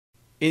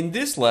In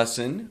this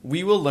lesson,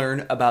 we will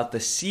learn about the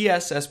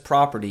CSS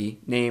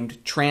property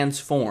named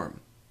transform.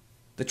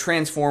 The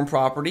transform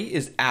property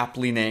is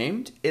aptly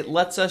named. It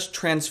lets us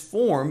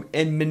transform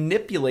and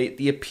manipulate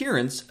the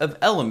appearance of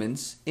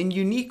elements in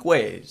unique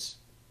ways.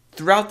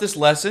 Throughout this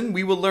lesson,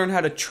 we will learn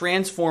how to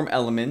transform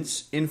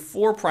elements in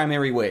 4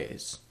 primary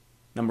ways.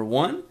 Number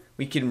 1,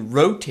 we can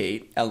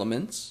rotate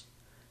elements.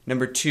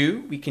 Number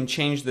 2, we can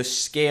change the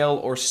scale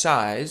or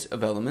size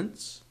of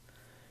elements.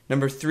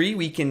 Number 3,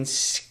 we can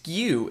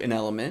skew an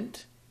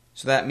element.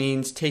 So that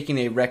means taking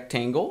a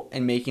rectangle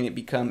and making it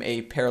become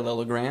a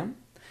parallelogram.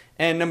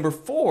 And number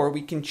 4,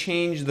 we can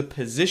change the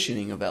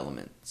positioning of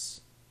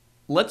elements.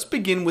 Let's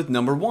begin with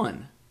number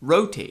 1,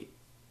 rotate.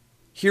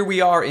 Here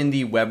we are in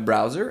the web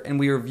browser and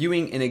we are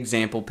viewing an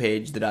example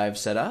page that I've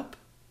set up.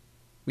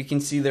 We can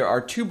see there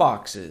are 2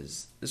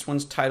 boxes. This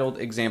one's titled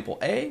Example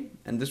A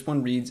and this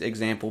one reads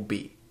Example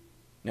B.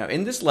 Now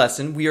in this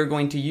lesson, we are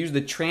going to use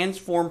the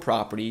transform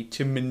property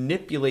to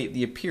manipulate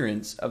the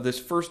appearance of this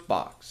first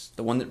box,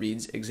 the one that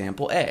reads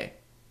Example A.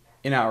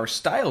 In our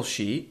style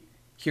sheet,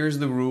 here's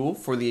the rule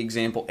for the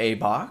Example A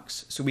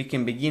box, so we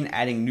can begin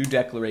adding new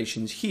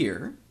declarations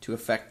here to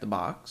affect the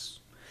box.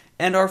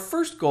 And our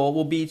first goal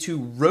will be to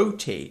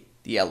rotate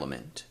the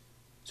element.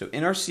 So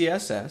in our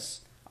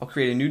CSS, I'll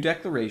create a new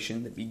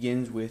declaration that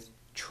begins with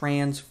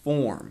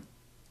transform.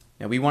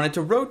 Now we want it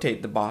to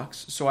rotate the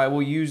box, so I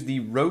will use the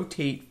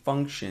rotate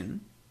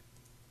function.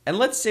 And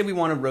let's say we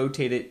want to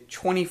rotate it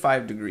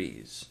 25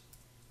 degrees.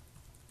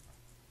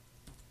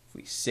 If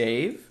we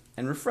save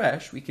and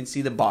refresh, we can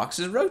see the box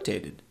is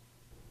rotated.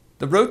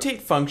 The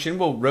rotate function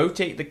will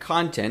rotate the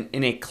content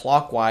in a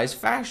clockwise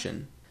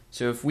fashion.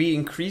 So if we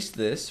increase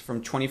this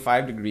from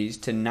 25 degrees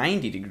to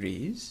 90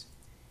 degrees,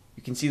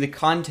 you can see the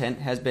content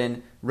has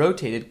been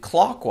rotated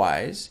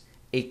clockwise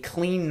a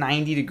clean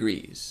 90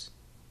 degrees.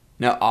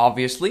 Now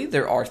obviously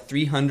there are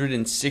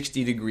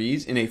 360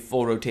 degrees in a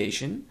full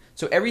rotation,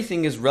 so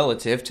everything is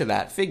relative to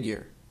that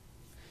figure.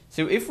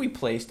 So if we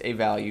placed a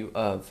value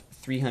of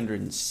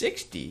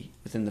 360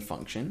 within the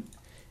function,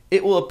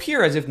 it will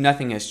appear as if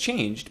nothing has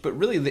changed, but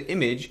really the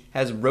image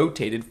has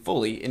rotated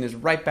fully and is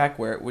right back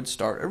where it would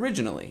start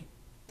originally.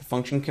 The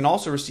function can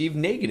also receive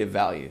negative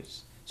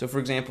values. So for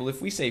example,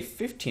 if we say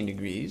 15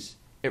 degrees,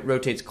 it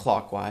rotates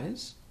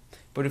clockwise,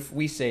 but if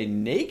we say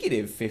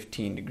negative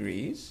 15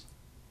 degrees,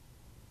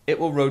 it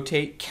will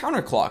rotate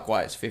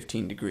counterclockwise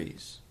 15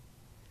 degrees.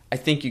 I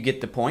think you get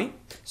the point.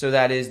 So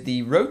that is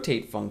the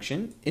rotate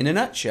function in a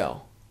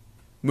nutshell.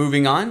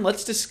 Moving on,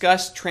 let's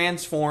discuss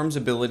transform's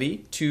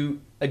ability to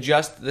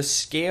adjust the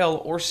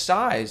scale or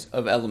size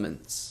of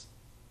elements.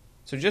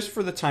 So just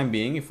for the time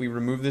being, if we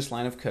remove this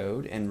line of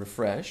code and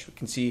refresh, we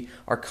can see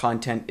our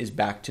content is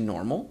back to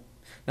normal.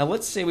 Now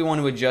let's say we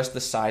want to adjust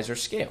the size or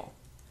scale.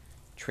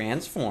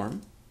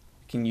 Transform,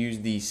 we can use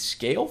the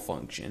scale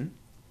function,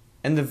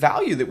 and the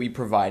value that we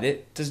provide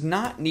it does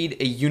not need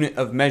a unit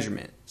of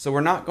measurement. So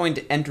we're not going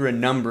to enter a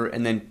number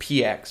and then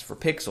px for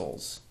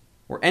pixels.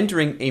 We're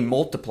entering a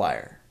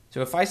multiplier.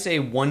 So if I say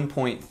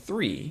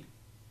 1.3,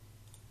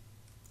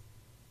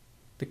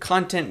 the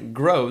content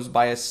grows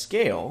by a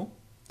scale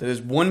that is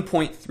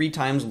 1.3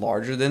 times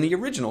larger than the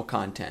original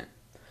content.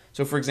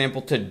 So for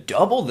example, to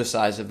double the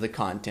size of the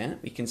content,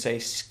 we can say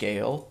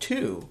scale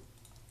 2.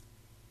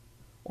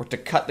 Or to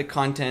cut the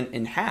content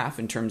in half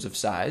in terms of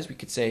size, we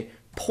could say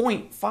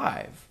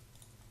 0.5.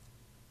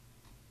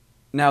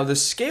 Now the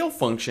scale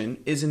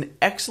function is an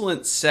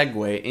excellent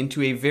segue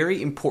into a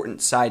very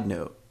important side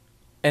note.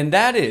 And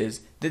that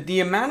is that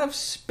the amount of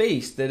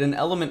space that an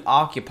element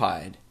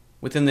occupied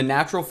within the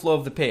natural flow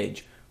of the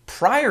page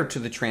prior to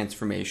the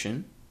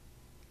transformation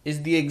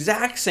is the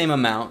exact same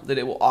amount that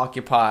it will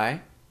occupy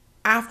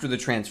after the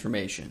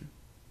transformation.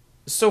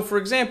 So for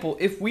example,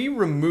 if we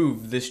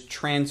remove this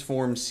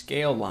transform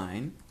scale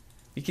line,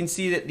 we can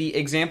see that the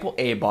example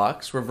A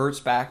box reverts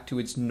back to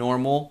its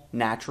normal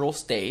natural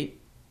state.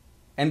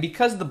 And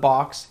because the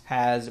box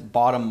has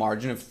bottom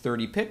margin of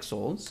 30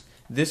 pixels,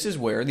 this is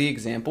where the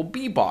example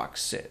B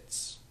box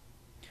sits.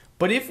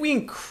 But if we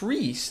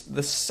increase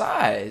the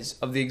size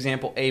of the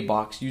example A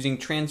box using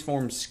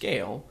transform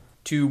scale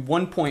to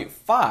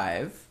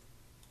 1.5,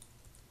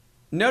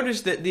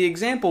 notice that the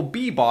example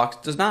B box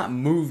does not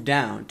move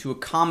down to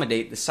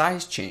accommodate the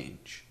size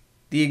change.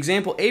 The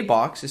example A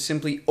box is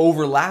simply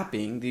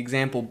overlapping the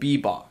example B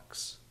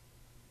box.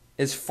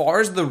 As far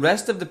as the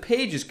rest of the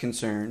page is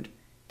concerned,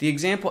 the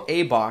example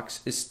A box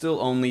is still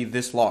only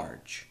this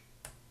large.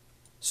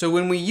 So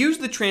when we use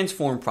the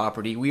transform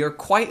property, we are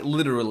quite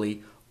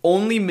literally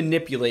only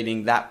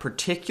manipulating that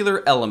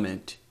particular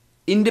element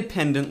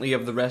independently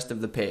of the rest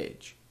of the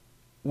page.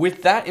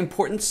 With that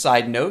important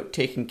side note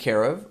taken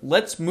care of,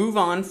 let's move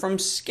on from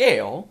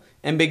scale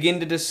and begin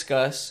to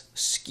discuss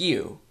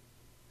skew.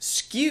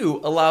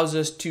 Skew allows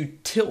us to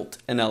tilt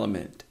an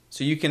element.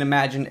 So you can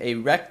imagine a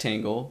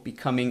rectangle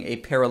becoming a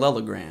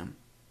parallelogram.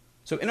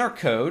 So in our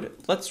code,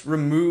 let's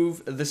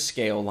remove the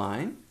scale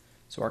line.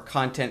 So our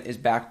content is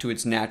back to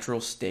its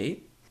natural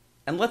state.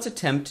 And let's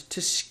attempt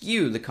to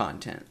skew the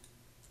content.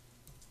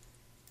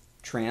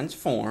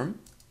 Transform,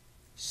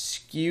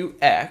 skew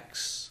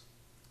x,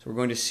 so we're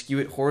going to skew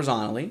it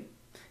horizontally,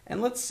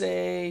 and let's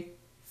say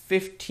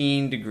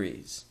 15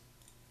 degrees.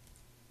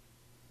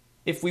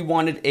 If we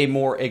wanted a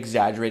more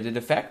exaggerated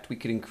effect, we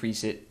could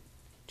increase it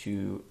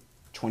to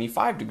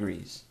 25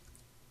 degrees.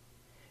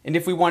 And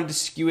if we wanted to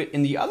skew it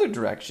in the other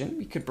direction,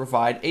 we could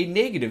provide a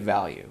negative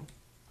value.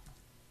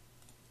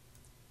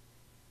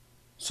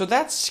 So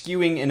that's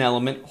skewing an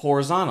element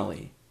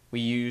horizontally. We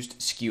used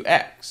skew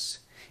x.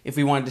 If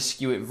we wanted to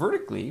skew it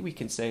vertically, we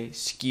can say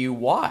skew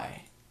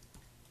y.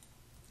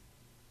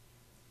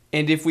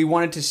 And if we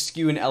wanted to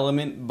skew an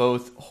element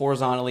both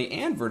horizontally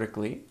and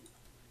vertically,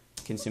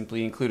 we can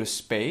simply include a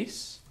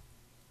space,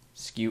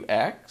 skew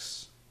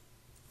x,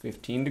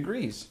 15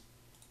 degrees.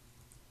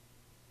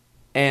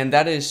 And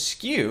that is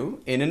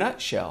skew in a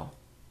nutshell.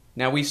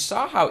 Now we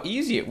saw how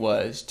easy it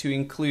was to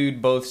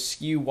include both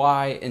skew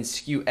y and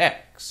skew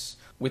x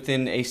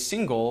within a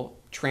single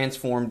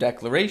transform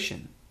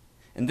declaration.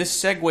 And this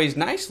segues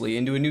nicely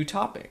into a new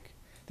topic.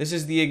 This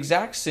is the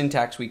exact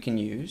syntax we can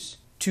use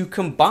to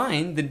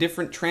combine the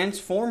different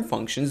transform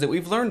functions that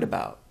we've learned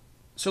about.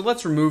 So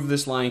let's remove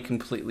this line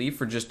completely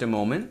for just a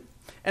moment.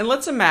 And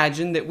let's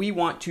imagine that we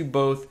want to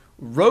both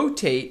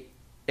rotate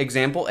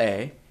example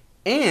A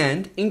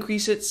and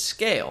increase its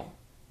scale.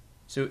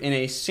 So in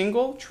a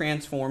single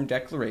transform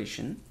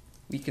declaration,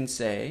 we can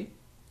say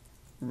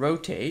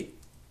rotate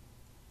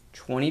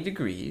 20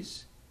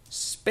 degrees,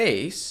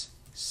 space,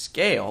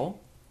 scale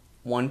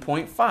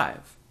 1.5.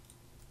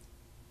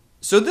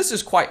 So this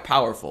is quite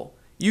powerful.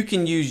 You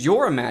can use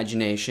your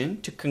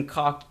imagination to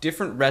concoct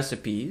different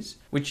recipes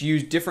which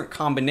use different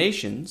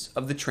combinations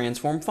of the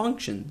transform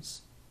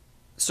functions.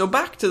 So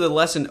back to the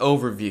lesson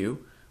overview,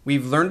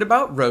 we've learned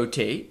about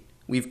rotate,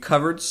 we've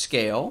covered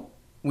scale,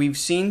 we've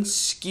seen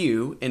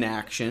skew in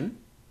action.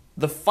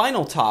 The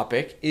final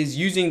topic is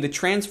using the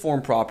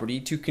transform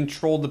property to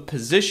control the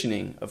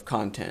positioning of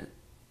content.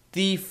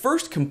 The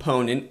first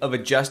component of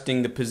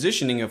adjusting the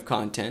positioning of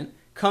content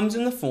comes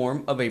in the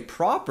form of a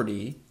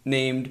property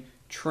named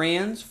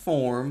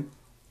transform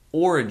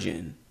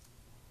origin.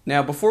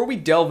 Now, before we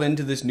delve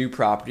into this new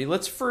property,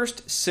 let's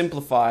first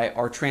simplify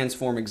our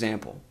transform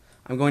example.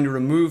 I'm going to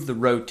remove the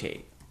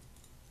rotate.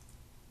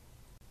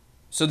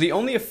 So the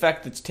only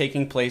effect that's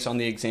taking place on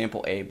the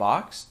example A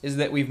box is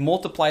that we've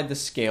multiplied the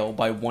scale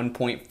by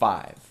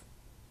 1.5.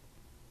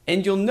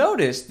 And you'll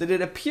notice that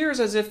it appears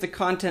as if the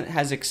content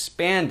has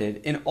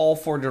expanded in all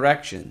four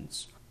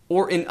directions.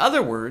 Or in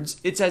other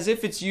words, it's as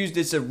if it's used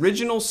its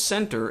original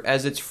center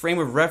as its frame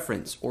of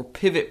reference, or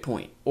pivot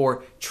point,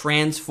 or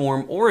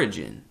transform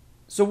origin.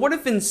 So what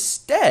if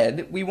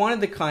instead we wanted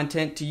the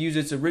content to use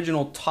its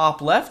original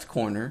top left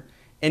corner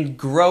and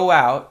grow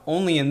out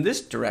only in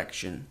this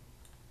direction?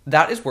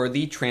 That is where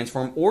the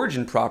transform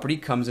origin property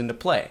comes into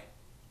play.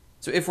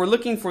 So if we're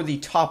looking for the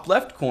top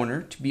left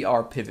corner to be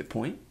our pivot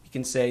point, we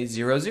can say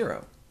 0,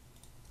 0.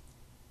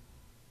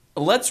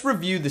 Let's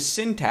review the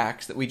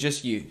syntax that we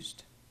just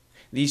used.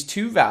 These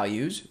two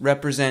values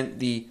represent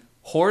the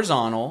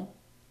horizontal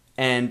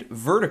and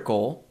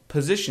vertical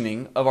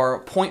positioning of our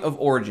point of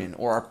origin,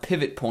 or our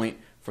pivot point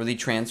for the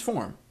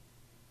transform.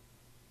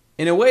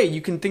 In a way, you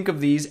can think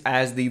of these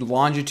as the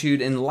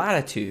longitude and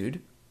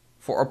latitude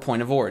for our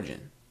point of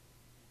origin.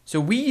 So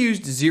we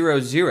used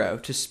 0, 0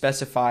 to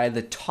specify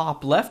the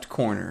top left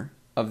corner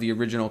of the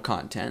original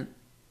content.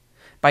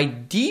 By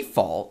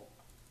default,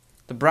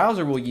 the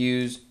browser will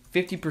use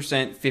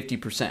 50%,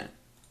 50%.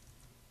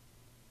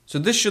 So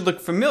this should look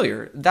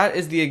familiar. That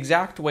is the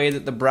exact way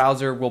that the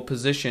browser will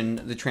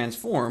position the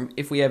transform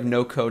if we have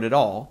no code at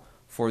all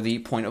for the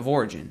point of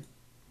origin.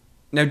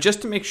 Now,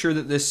 just to make sure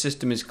that this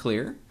system is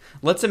clear,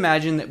 let's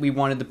imagine that we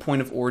wanted the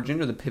point of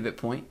origin, or the pivot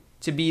point,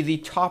 to be the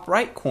top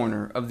right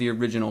corner of the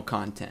original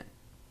content.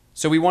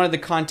 So we wanted the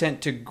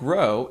content to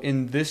grow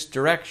in this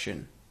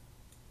direction.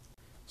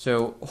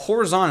 So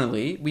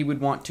horizontally, we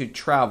would want to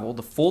travel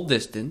the full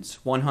distance,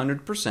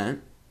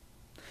 100%,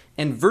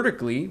 and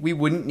vertically, we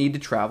wouldn't need to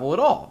travel at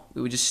all.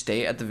 We would just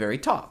stay at the very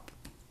top.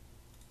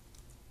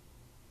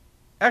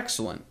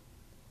 Excellent.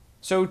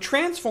 So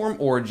transform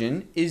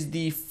origin is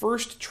the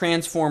first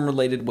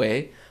transform-related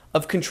way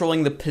of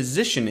controlling the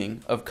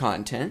positioning of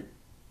content.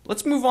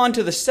 Let's move on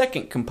to the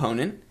second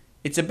component.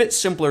 It's a bit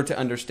simpler to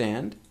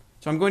understand.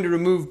 So I'm going to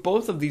remove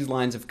both of these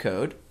lines of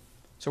code.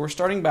 So we're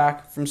starting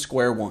back from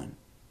square one.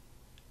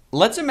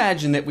 Let's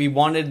imagine that we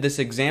wanted this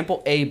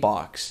example A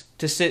box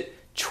to sit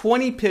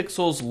 20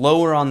 pixels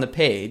lower on the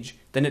page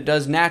than it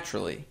does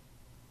naturally.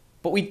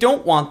 But we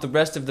don't want the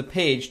rest of the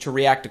page to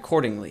react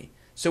accordingly.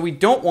 So we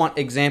don't want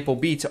example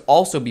B to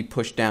also be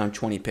pushed down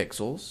 20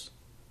 pixels.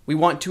 We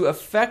want to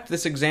affect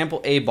this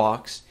example A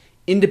box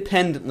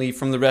independently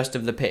from the rest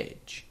of the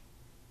page.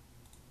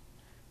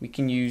 We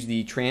can use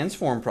the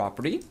transform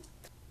property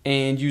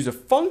and use a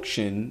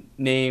function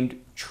named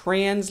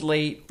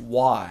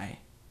translate_y.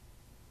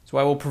 So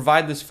I will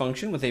provide this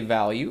function with a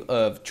value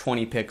of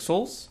 20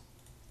 pixels.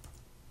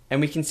 And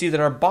we can see that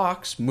our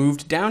box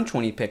moved down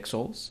 20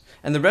 pixels,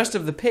 and the rest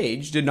of the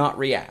page did not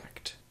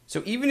react.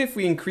 So even if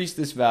we increase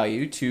this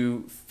value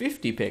to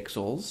 50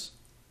 pixels,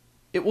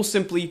 it will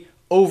simply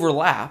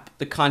overlap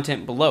the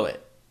content below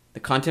it.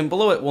 The content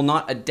below it will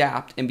not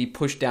adapt and be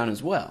pushed down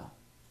as well.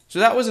 So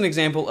that was an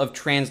example of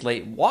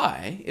translate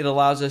y. It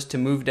allows us to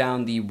move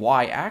down the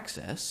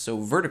y-axis,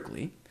 so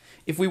vertically.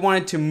 If we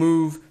wanted to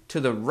move to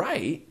the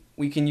right,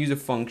 we can use a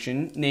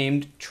function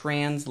named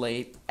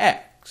translate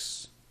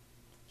x.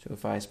 So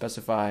if I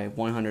specify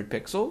 100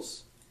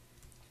 pixels,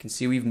 you can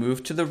see we've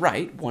moved to the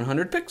right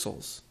 100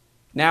 pixels.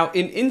 Now,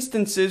 in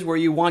instances where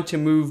you want to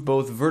move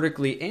both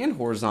vertically and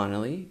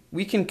horizontally,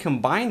 we can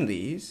combine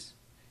these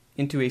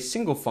into a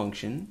single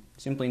function,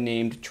 simply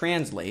named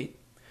translate.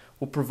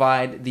 We'll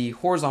provide the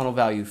horizontal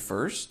value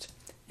first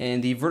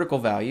and the vertical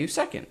value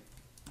second.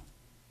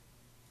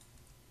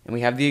 And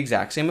we have the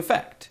exact same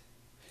effect.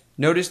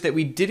 Notice that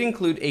we did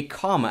include a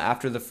comma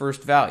after the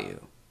first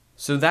value.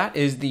 So that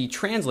is the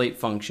translate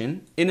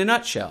function in a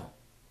nutshell.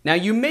 Now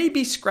you may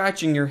be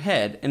scratching your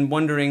head and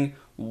wondering,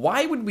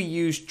 why would we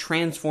use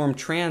transform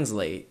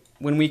translate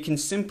when we can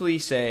simply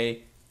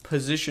say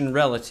position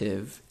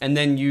relative and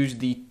then use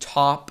the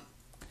top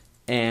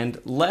and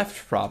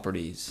left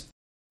properties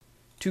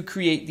to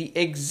create the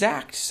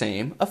exact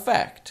same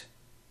effect?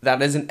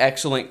 That is an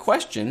excellent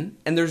question,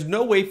 and there's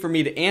no way for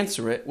me to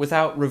answer it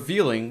without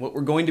revealing what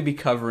we're going to be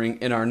covering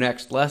in our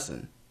next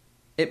lesson.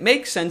 It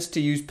makes sense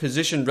to use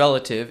position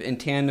relative in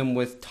tandem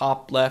with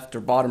top left or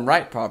bottom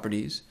right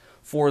properties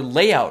for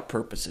layout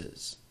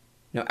purposes.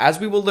 Now, as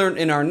we will learn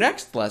in our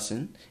next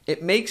lesson,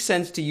 it makes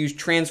sense to use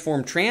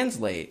transform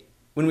translate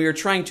when we are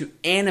trying to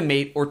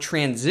animate or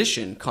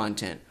transition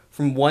content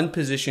from one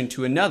position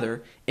to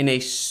another in a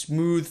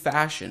smooth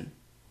fashion.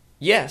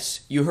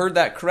 Yes, you heard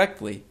that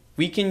correctly.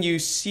 We can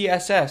use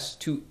CSS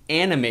to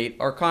animate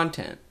our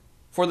content.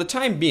 For the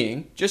time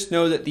being, just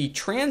know that the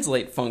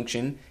translate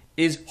function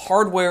is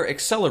hardware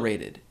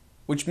accelerated,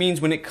 which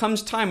means when it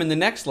comes time in the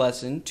next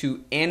lesson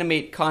to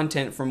animate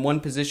content from one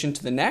position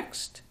to the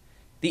next,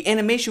 the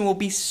animation will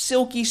be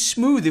silky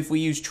smooth if we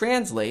use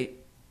translate,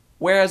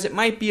 whereas it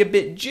might be a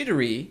bit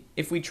jittery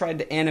if we tried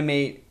to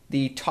animate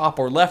the top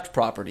or left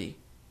property.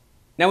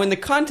 Now, in the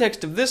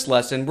context of this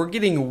lesson, we're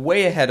getting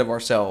way ahead of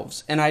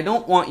ourselves, and I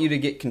don't want you to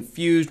get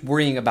confused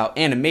worrying about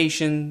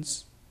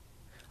animations.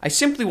 I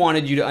simply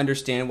wanted you to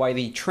understand why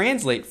the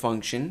translate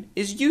function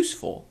is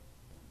useful.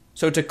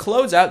 So to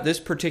close out this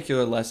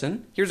particular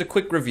lesson, here's a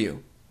quick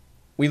review.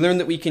 We learned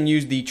that we can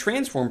use the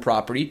transform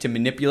property to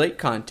manipulate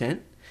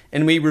content,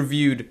 and we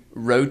reviewed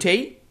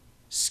rotate,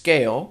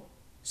 scale,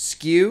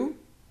 skew,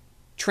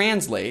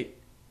 translate,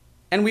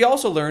 and we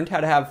also learned how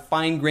to have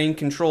fine-grained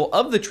control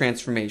of the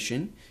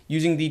transformation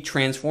using the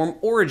transform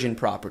origin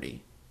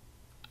property.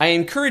 I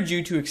encourage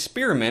you to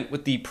experiment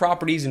with the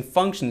properties and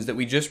functions that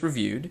we just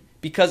reviewed,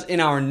 because in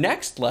our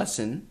next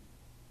lesson,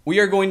 we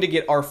are going to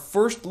get our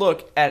first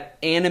look at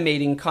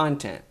animating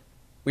content.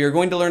 We are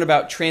going to learn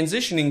about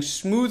transitioning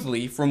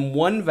smoothly from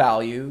one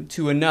value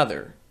to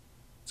another.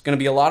 It's going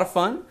to be a lot of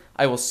fun.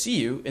 I will see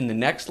you in the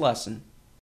next lesson.